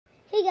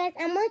Hey guys,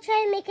 I'm gonna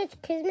try to make a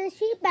Christmas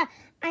tree, but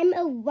I'm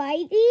a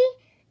whitey,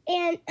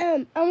 and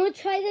I'm gonna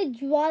try to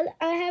draw.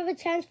 I have a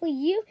chance for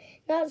you.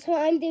 That's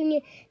what I'm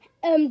doing.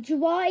 It.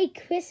 Draw a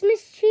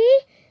Christmas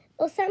tree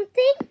or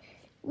something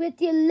with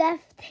your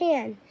left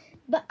hand.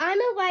 But I'm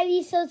a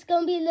whitey, so it's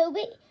gonna be a little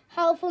bit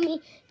hard for me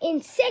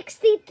in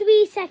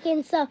 63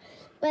 seconds. So,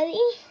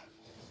 ready?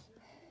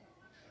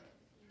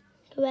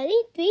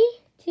 Ready? 3,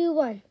 2,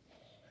 1.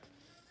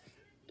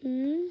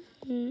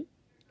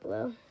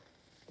 Well.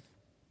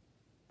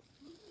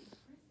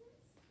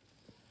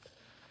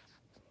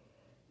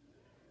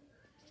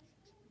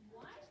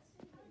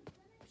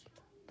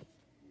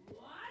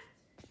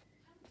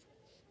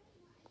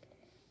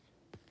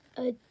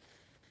 A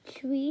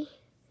tree.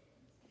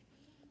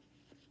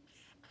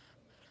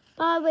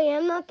 By the way,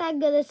 I'm not that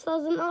good at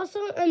spells, and also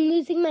I'm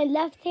losing my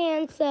left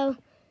hand, so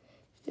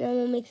now I'm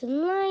gonna make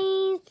some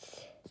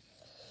lights.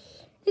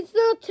 It's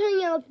not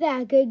turning out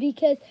that good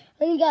because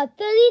I only got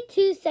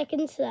 32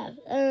 seconds left.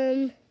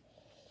 What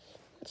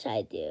should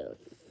I do?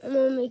 I'm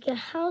gonna make a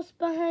house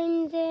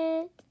behind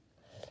it.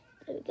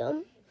 There we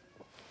go.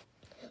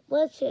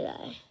 What should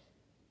I?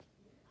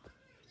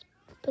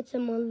 Put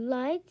some more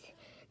lights.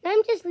 Now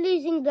I'm just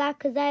losing black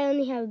because I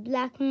only have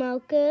black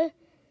marker.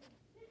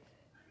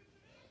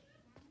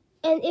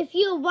 And if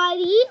you're a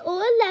whitey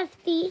or a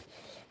lefty,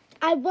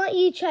 I want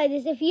you to try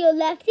this. If you're a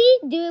lefty,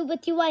 do it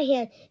with your right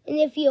hand. And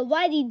if you're a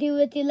whitey, do it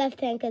with your left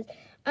hand. Because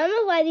I'm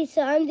a whitey,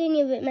 so I'm doing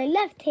it with my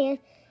left hand.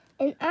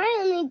 And I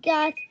only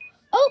got...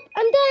 Oh,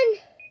 I'm done.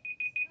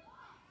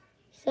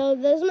 So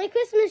there's my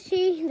Christmas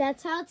tree.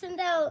 That's how it turned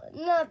out.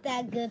 Not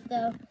that good,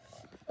 though.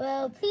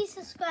 Well, please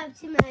subscribe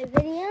to my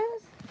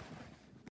videos.